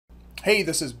Hey,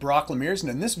 this is Brock Lemire's, and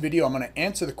in this video I'm going to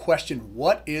answer the question,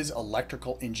 what is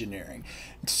electrical engineering?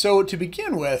 So to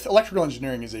begin with, electrical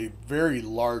engineering is a very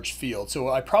large field, so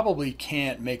I probably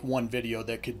can't make one video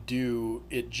that could do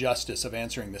it justice of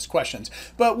answering this questions,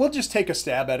 but we'll just take a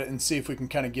stab at it and see if we can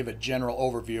kind of give a general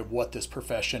overview of what this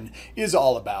profession is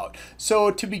all about.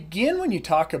 So to begin, when you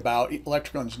talk about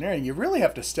electrical engineering, you really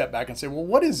have to step back and say, well,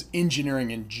 what is engineering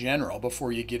in general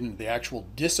before you get into the actual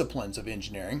disciplines of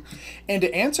engineering? And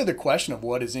to answer the question of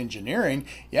what is engineering,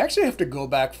 you actually have to go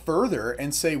back further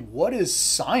and say, what is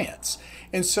science?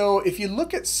 And so if you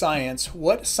look at science,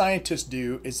 what scientists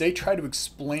do is they try to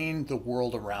explain the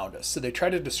world around us. So they try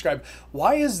to describe,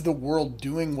 why is the world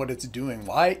doing what it's doing?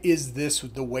 Why is this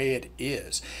the way it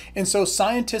is? And so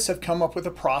scientists have come up with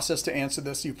a process to answer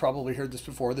this. You've probably heard this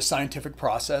before, the scientific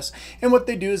process. And what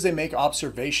they do is they make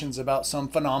observations about some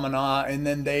phenomena, and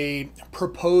then they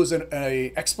propose an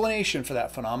explanation for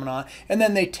that phenomena, and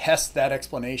then they test that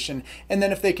explanation. And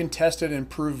then if they can test it and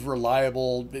prove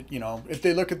reliable, if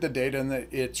they look at the data and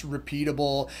it's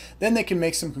repeatable, then they can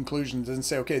make some conclusions and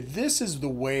say, okay, this is the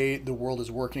way the world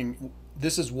is working.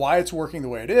 This is why it's working the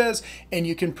way it is, and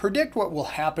you can predict what will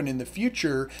happen in the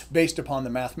future based upon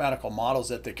the mathematical models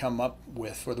that they come up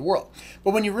with for the world.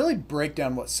 But when you really break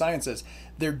down what science is,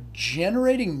 they're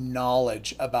generating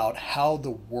knowledge about how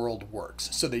the world works.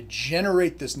 So they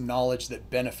generate this knowledge that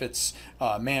benefits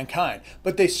mankind,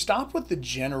 but they stop with the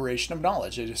generation of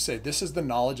knowledge. They just say, this is the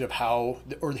knowledge of how,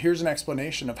 or here's an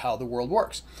explanation of how the world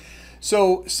works.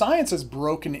 So science is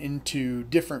broken into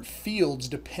different fields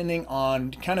depending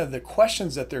on kind of the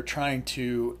questions that they're trying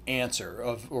to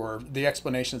answer or the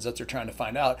explanations that they're trying to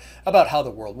find out about how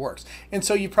the world works. And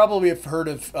so you probably have heard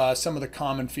of some of the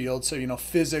common fields. So,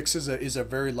 physics is a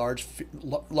very large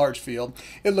field.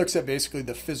 It looks at basically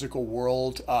the physical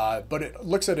world, but it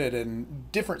looks at it in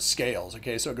different scales.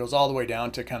 Okay, so it goes all the way down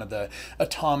to kind of the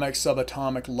atomic,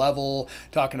 subatomic level,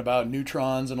 talking about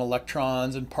neutrons and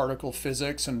electrons and particle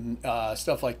physics and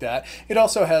stuff like that. It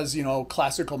also has,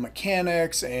 classical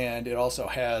mechanics, and it also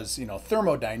has,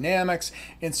 thermodynamics.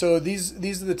 And so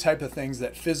these are the type of things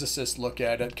that physicists look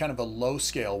at kind of a low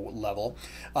scale level.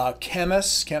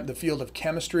 Chemists, the field of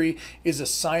chemistry is a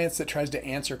science that tries to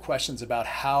answer questions about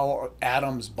how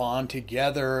atoms bond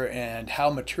together and how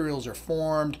materials are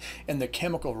formed and the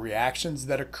chemical reactions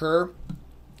that occur.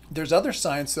 There's other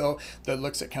science, though, that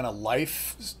looks at kind of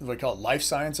life, we call it life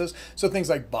sciences. So things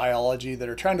like biology that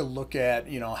are trying to look at,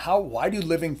 why do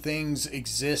living things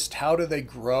exist? How do they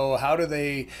grow? How do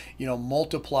they,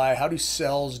 multiply? How do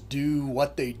cells do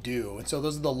what they do? And so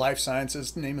those are the life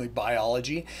sciences, namely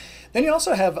biology. Then you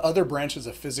also have other branches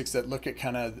of physics that look at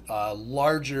kind of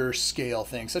larger scale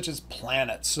things, such as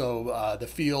planets. So the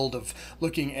field of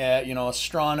looking at,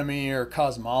 astronomy or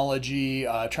cosmology,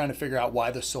 trying to figure out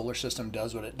why the solar system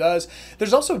does what it does.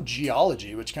 There's also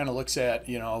geology, which kind of looks at,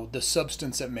 the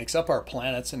substance that makes up our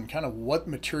planets and kind of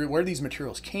where these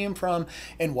materials came from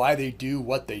and why they do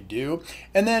what they do.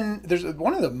 And then there's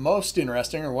one of the most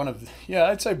interesting,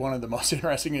 I'd say one of the most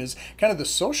interesting is kind of the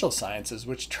social sciences,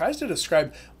 which tries to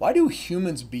describe, why do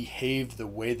humans behave the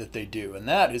way that they do? And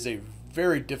that is a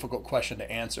very difficult question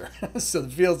to answer. So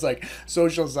it feels like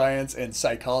social science and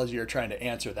psychology are trying to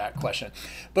answer that question.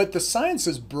 But the science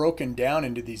is broken down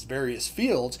into these various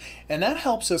fields, and that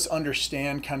helps us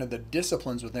understand kind of the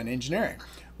disciplines within engineering.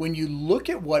 When you look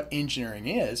at what engineering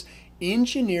is,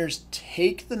 engineers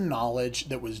take the knowledge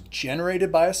that was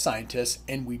generated by a scientist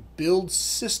and we build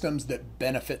systems that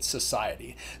benefit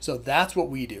society. So that's what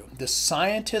we do. The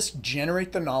scientists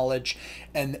generate the knowledge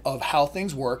and of how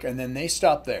things work, and then they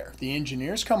stop there. The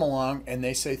engineers come along and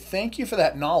they say, thank you for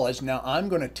that knowledge. Now I'm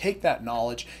going to take that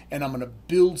knowledge and I'm going to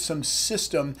build some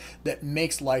system that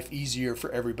makes life easier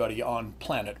for everybody on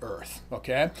planet Earth.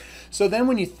 Okay? So then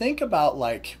when you think about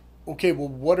okay, well,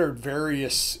 what are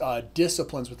various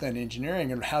disciplines within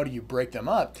engineering and how do you break them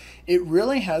up? It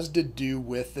really has to do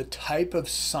with the type of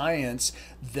science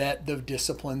that the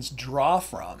disciplines draw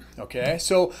from, okay?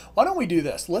 So why don't we do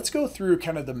this? Let's go through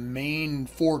kind of the main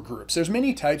four groups. There's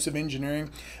many types of engineering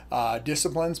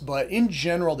disciplines, but in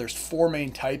general, there's four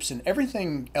main types, and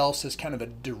everything else is kind of a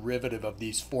derivative of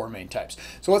these four main types.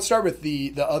 So let's start with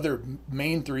the other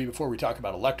main three before we talk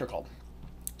about electrical.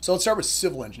 So let's start with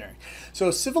civil engineering. So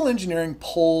civil engineering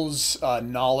pulls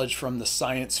knowledge from the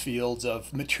science fields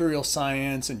of material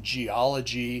science and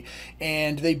geology,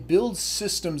 and they build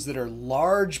systems that are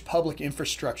large public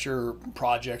infrastructure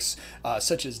projects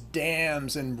such as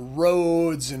dams and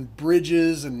roads and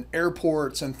bridges and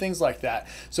airports and things like that.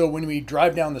 So when we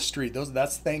drive down the street,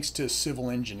 that's thanks to civil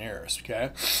engineers,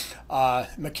 okay?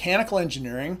 Mechanical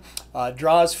engineering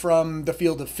draws from the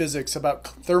field of physics about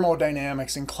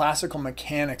thermodynamics and classical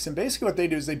mechanics. And basically what they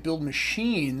do is they build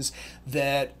machines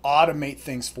that automate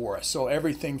things for us. So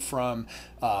everything from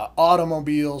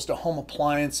automobiles to home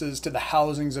appliances to the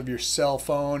housings of your cell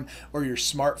phone or your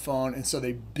smartphone. And so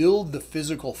they build the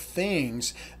physical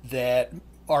things that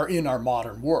are in our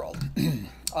modern world.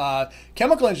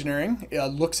 Chemical engineering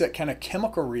looks at kind of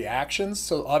chemical reactions.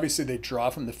 So obviously they draw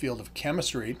from the field of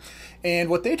chemistry. And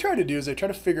what they try to do is they try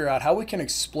to figure out how we can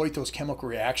exploit those chemical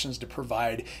reactions to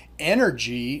provide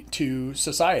energy to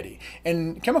society.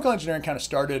 And chemical engineering kind of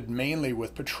started mainly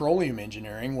with petroleum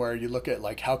engineering, where you look at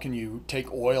like how can you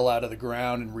take oil out of the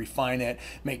ground and refine it,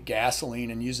 make gasoline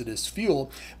and use it as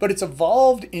fuel. But it's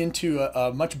evolved into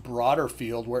a much broader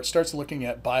field where it starts looking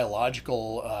at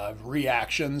biological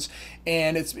reactions,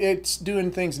 and it's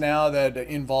doing things now that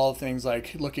involve things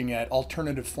like looking at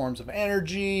alternative forms of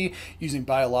energy, using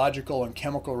biological and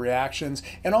chemical reactions,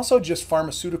 and also just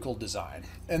pharmaceutical design.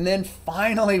 And then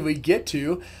finally we get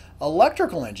to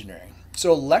electrical engineering.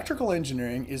 So electrical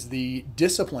engineering is the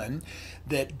discipline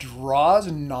that draws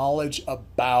knowledge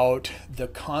about the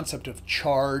concept of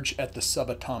charge at the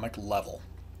subatomic level.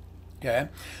 Okay,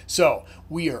 so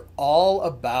we are all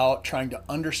about trying to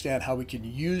understand how we can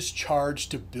use charge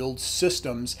to build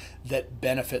systems that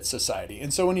benefit society.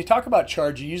 And so when you talk about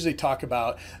charge, you usually talk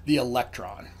about the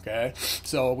electron. Okay,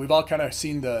 so we've all kind of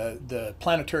seen the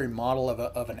planetary model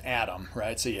of an atom,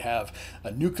 right? So you have a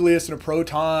nucleus and a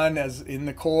proton as in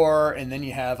the core, and then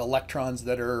you have electrons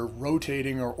that are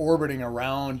rotating or orbiting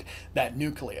around that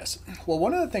nucleus. Well,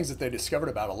 one of the things that they discovered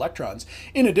about electrons,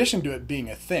 in addition to it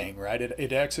being a thing, right?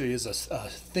 It actually is a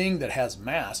thing that has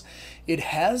mass. It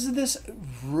has this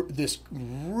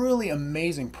really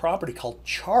amazing property called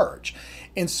charge.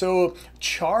 And so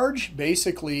charge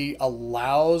basically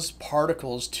allows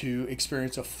particles to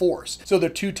experience a force. So the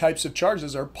two types of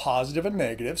charges are positive and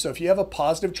negative. So if you have a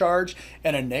positive charge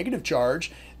and a negative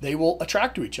charge, they will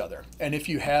attract to each other. And if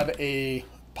you have a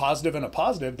positive and a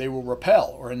positive, they will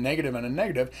repel, or a negative and a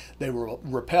negative, they will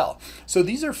repel. So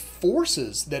these are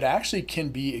forces that actually can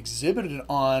be exhibited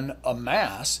on a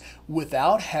mass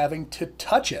without having to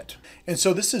touch it. And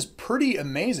so this is pretty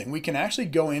amazing. We can actually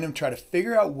go in and try to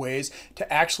figure out ways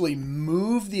to actually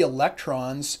move the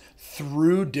electrons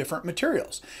through different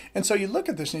materials. And so you look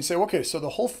at this and you say, okay, so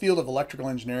the whole field of electrical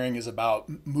engineering is about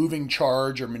moving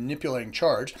charge or manipulating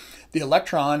charge. The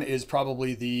electron is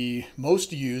probably the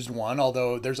most used one,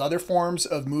 although there's other forms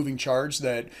of moving charge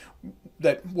that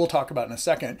we'll talk about in a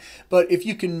second. But if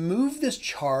you can move this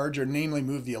charge, or namely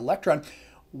move the electron,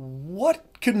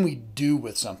 what can we do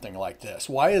with something like this?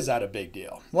 Why is that a big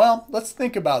deal? Well, let's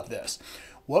think about this.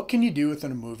 What can you do with a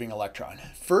moving electron?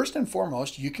 First and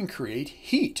foremost, you can create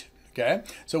heat. Okay,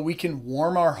 so we can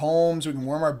warm our homes, we can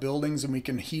warm our buildings, and we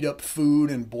can heat up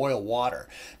food and boil water.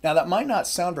 Now that might not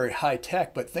sound very high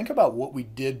tech, but think about what we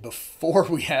did before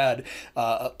we had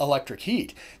electric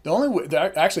heat. The only way,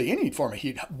 actually any form of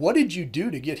heat, what did you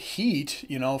do to get heat,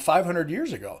 500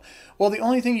 years ago? Well, the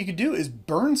only thing you could do is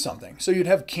burn something. So you'd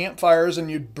have campfires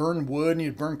and you'd burn wood and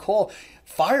you'd burn coal.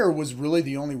 Fire was really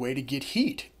the only way to get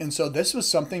heat. And so this was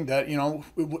something that,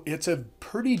 it's a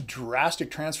pretty drastic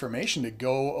transformation to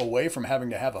go away from having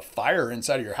to have a fire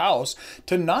inside of your house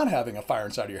to not having a fire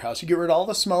inside of your house. You get rid of all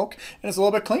the smoke and it's a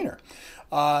little bit cleaner.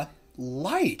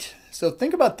 Light. So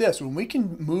think about this. When we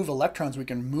can move electrons, we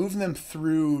can move them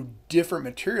through different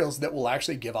materials that will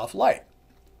actually give off light.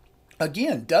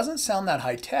 Again, doesn't sound that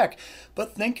high tech,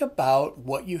 but think about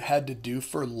what you had to do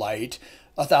for light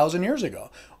 1,000 years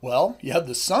ago. Well, you have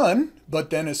the sun,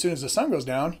 but then as soon as the sun goes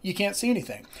down, you can't see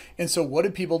anything. And so what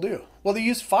did people do? Well, they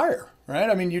used fire, right?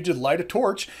 I mean, you just light a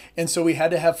torch. And so we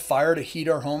had to have fire to heat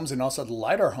our homes and also to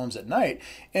light our homes at night.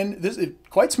 And this is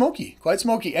quite smoky.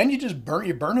 And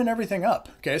you're burning everything up.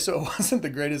 Okay, so it wasn't the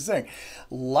greatest thing.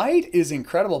 Light is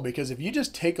incredible because if you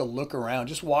just take a look around,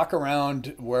 just walk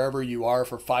around wherever you are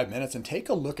for 5 minutes and take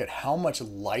a look at how much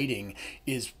lighting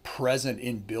is present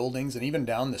in buildings and even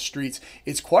down the streets,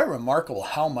 it's quite remarkable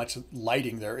how much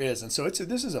lighting there is. And so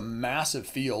this is a massive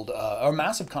field, a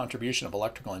massive contribution of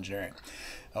electrical engineering.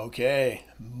 Okay,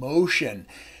 motion.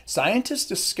 Scientists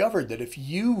discovered that if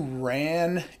you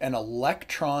ran an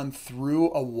electron through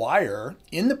a wire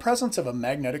in the presence of a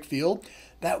magnetic field,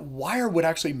 that wire would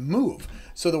actually move.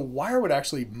 So the wire would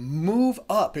actually move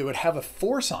up. It would have a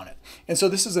force on it. And so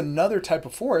this is another type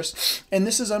of force. And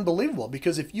this is unbelievable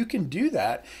because if you can do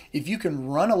that, if you can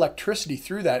run electricity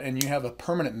through that and you have a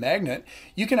permanent magnet,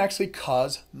 you can actually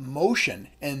cause motion.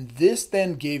 And this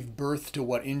then gave birth to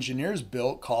what engineers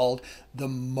built called the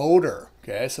motor.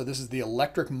 Okay, so this is the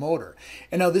electric motor.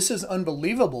 And now this is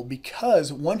unbelievable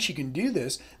because once you can do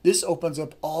this, this opens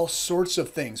up all sorts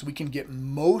of things. We can get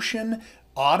motion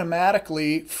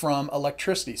automatically from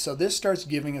electricity. So this starts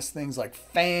giving us things like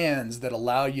fans that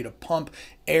allow you to pump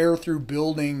air through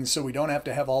buildings so we don't have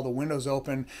to have all the windows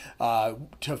open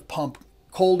to pump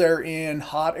cold air in,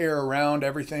 hot air around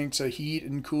everything to heat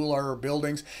and cool our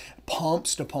buildings,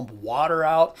 pumps to pump water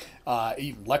out,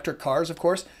 even electric cars, of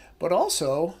course, but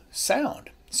also sound.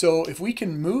 So if we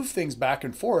can move things back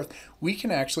and forth, we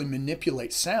can actually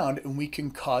manipulate sound and we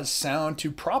can cause sound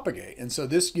to propagate. And so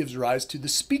this gives rise to the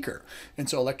speaker. And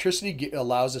so electricity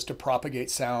allows us to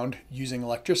propagate sound using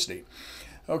electricity.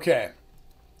 Okay.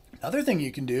 Another thing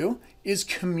you can do is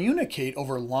communicate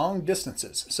over long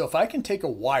distances. So if I can take a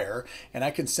wire and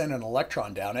I can send an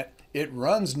electron down it, it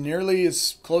runs nearly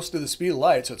as close to the speed of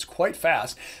light, so it's quite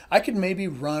fast. I could maybe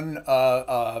run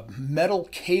a metal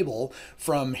cable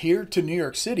from here to New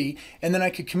York City, and then I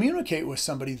could communicate with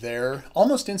somebody there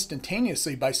almost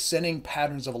instantaneously by sending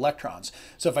patterns of electrons.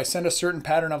 So if I send a certain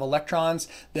pattern of electrons,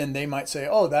 then they might say,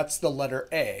 oh, that's the letter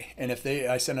A. And if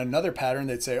I send another pattern,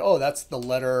 they'd say, oh, that's the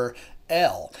letter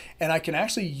L. And I can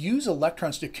actually use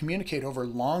electrons to communicate over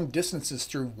long distances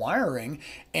through wiring,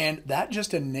 and that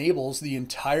just enables the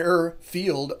entire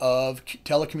field of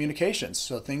telecommunications.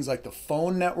 So things like the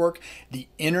phone network, the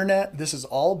internet, this is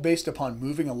all based upon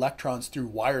moving electrons through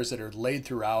wires that are laid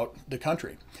throughout the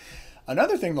country.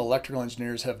 Another thing the electrical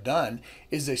engineers have done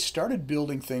is they started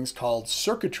building things called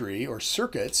circuitry or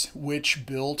circuits, which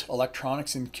built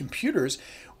electronics and computers,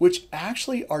 which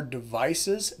actually are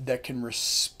devices that can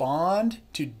respond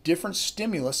to different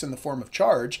stimulus in the form of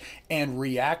charge and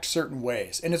react certain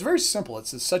ways. And it's very simple.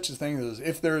 It's such a thing as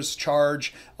if there's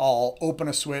charge, I'll open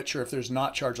a switch, or if there's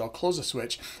not charge, I'll close a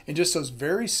switch. And just those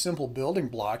very simple building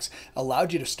blocks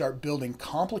allowed you to start building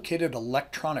complicated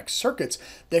electronic circuits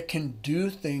that can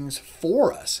do things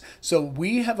for us. So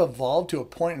we have evolved to a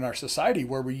point in our society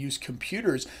where we use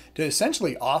computers to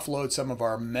essentially offload some of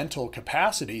our mental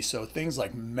capacity. So things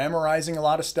like memorizing a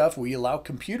lot of stuff, we allow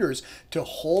computers to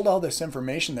hold all this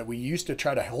information that we used to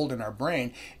try to hold in our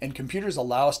brain, and computers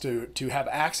allow us to have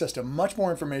access to much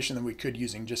more information than we could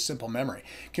using just simple memory.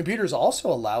 Computers also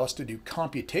allow us to do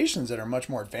computations that are much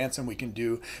more advanced than we can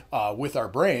do with our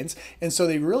brains, and so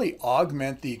they really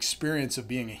augment the experience of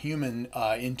being a human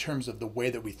in terms of the way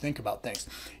that we think about things.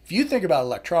 If you think about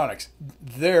electronics,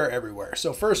 they're everywhere.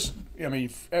 So first, I mean,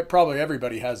 probably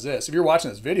everybody has this. If you're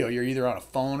watching this video, you're either on a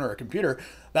phone or a computer.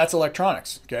 That's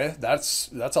electronics, okay? That's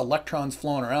electrons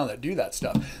flowing around that do that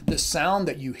stuff. The sound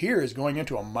that you hear is going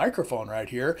into a microphone right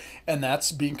here, and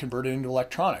that's being converted into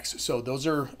electronics. So those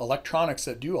are electronics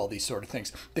that do all these sort of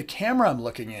things. The camera I'm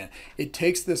looking in, it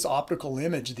takes this optical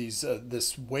image,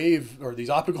 this wave or these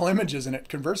optical images, and it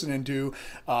converts it into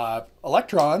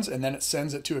electrons, and then it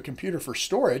sends it to a computer for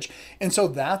storage. And so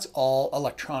that's all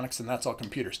electronics and that's all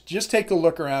computers. Just take a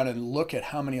look around and look at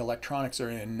how many electronics are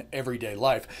in everyday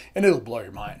life, and it'll blow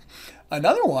your mind.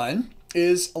 Another one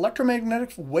is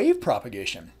electromagnetic wave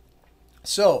propagation.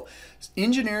 So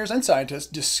engineers and scientists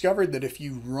discovered that if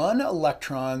you run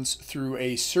electrons through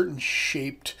a certain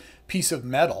shaped piece of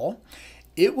metal,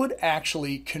 it would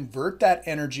actually convert that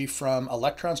energy from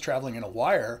electrons traveling in a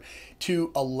wire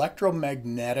to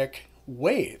electromagnetic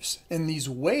waves. And these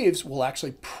waves will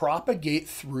actually propagate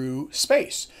through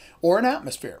space or an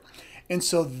atmosphere. And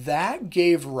so that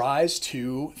gave rise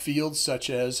to fields such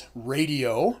as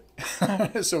radio.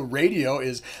 So radio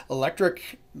is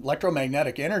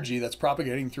electromagnetic energy that's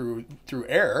propagating through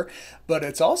air, but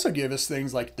it's also gave us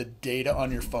things like the data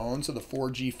on your phone, so the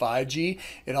 4G, 5G.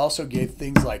 It also gave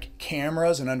things like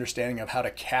cameras and understanding of how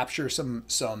to capture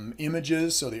some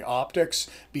images, so the optics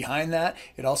behind that.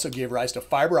 It also gave rise to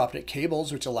fiber optic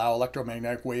cables, which allow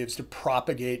electromagnetic waves to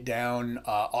propagate down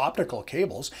optical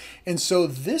cables. And so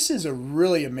this is a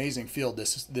really amazing field,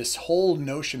 this whole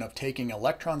notion of taking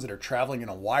electrons that are traveling in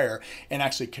a wire and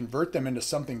actually convert them into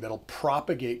something that'll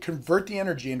propagate convert the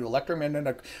energy into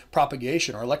electromagnetic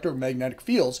propagation or electromagnetic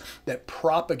fields that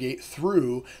propagate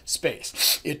through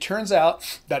space. It turns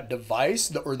out that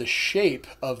device or the shape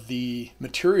of the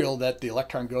material that the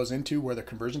electron goes into where the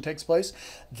conversion takes place,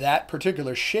 that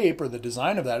particular shape or the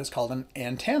design of that is called an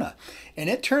antenna. And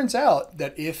it turns out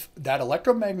that if that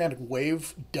electromagnetic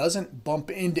wave doesn't bump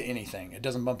into anything, it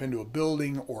doesn't bump into a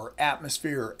building or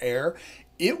atmosphere or air,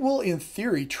 it will in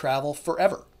theory travel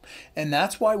forever. And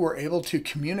that's why we're able to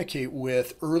communicate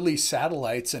with early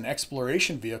satellites and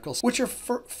exploration vehicles, which are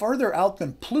farther out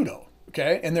than Pluto.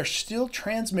 Okay, and they're still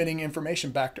transmitting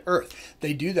information back to Earth.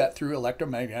 They do that through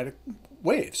electromagnetic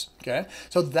waves. Okay,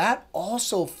 so that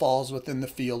also falls within the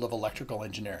field of electrical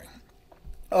engineering.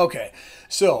 Okay,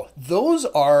 so those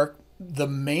are the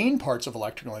main parts of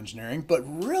electrical engineering, but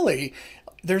really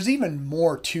there's even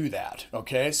more to that,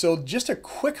 okay? So just a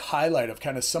quick highlight of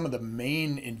kind of some of the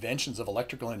main inventions of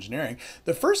electrical engineering.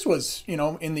 The first was,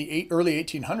 in the early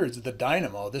 1800s, the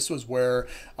dynamo. This was where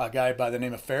a guy by the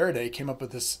name of Faraday came up with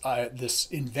this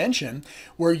invention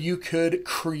where you could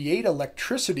create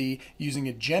electricity using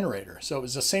a generator. So it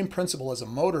was the same principle as a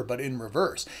motor, but in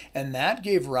reverse. And that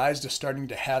gave rise to starting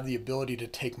to have the ability to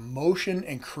take motion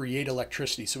and create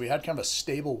electricity. So we had kind of a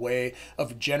stable way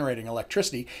of generating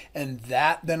electricity, and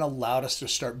that then allowed us to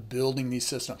start building these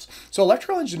systems. So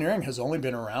electrical engineering has only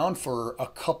been around for a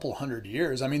couple hundred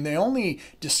years. I mean, they only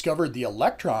discovered the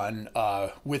electron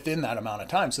within that amount of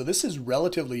time. So this is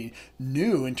relatively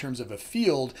new in terms of a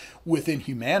field within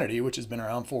humanity, which has been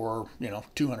around for,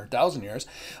 200,000 years.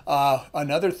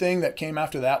 Another thing that came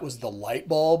after that was the light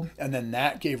bulb, and then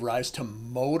that gave rise to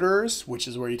motors, which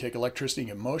is where you take electricity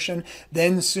and motion.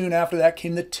 Then soon after that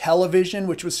came the television,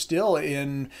 which was still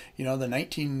in, the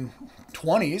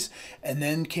 1920s, and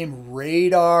then came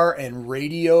radar and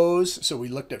radios. So we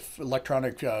looked at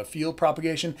electronic field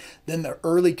propagation. Then the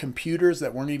early computers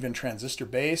that weren't even transistor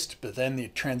based, but then the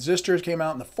transistors came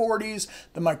out in the 40s,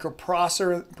 the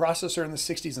microprocessor in the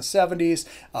 60s and 70s,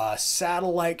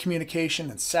 satellite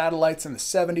communication and satellites in the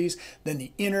 70s. Then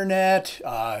the internet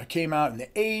came out in the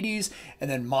 80s, and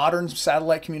then modern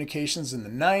satellite communications in the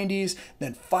 90s.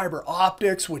 Then fiber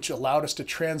optics, which allowed us to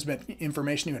transmit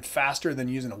information even faster than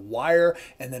using a wire,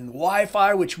 and then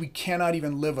Wi-Fi, which we cannot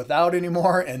even live without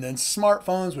anymore, and then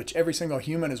smartphones, which every single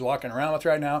human is walking around with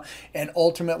right now, and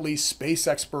ultimately space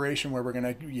exploration, where we're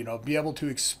going to, be able to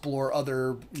explore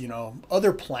other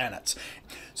planets.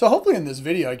 So hopefully in this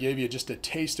video I gave you just a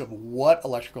taste of what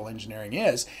electrical engineering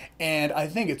is, and I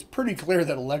think it's pretty clear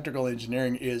that electrical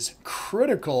engineering is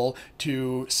critical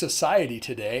to society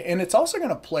today, and it's also going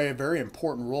to play a very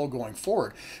important role going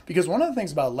forward, because one of the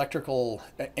things about electricity,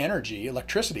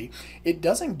 it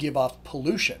doesn't give off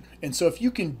pollution. And so if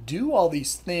you can do all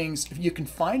these things, if you can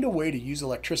find a way to use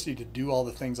electricity to do all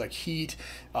the things like heat,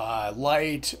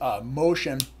 light,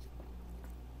 motion,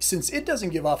 since it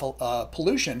doesn't give off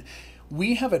pollution,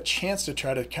 we have a chance to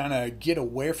try to kind of get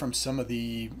away from some of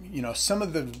the,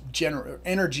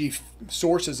 energy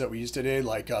sources that we use today,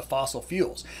 like fossil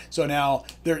fuels. So now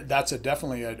that's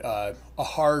definitely a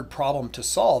hard problem to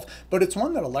solve, but it's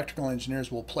one that electrical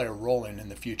engineers will play a role in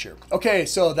the future. Okay,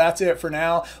 so that's it for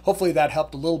now. Hopefully that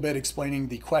helped a little bit explaining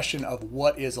the question of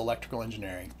what is electrical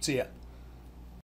engineering. See ya.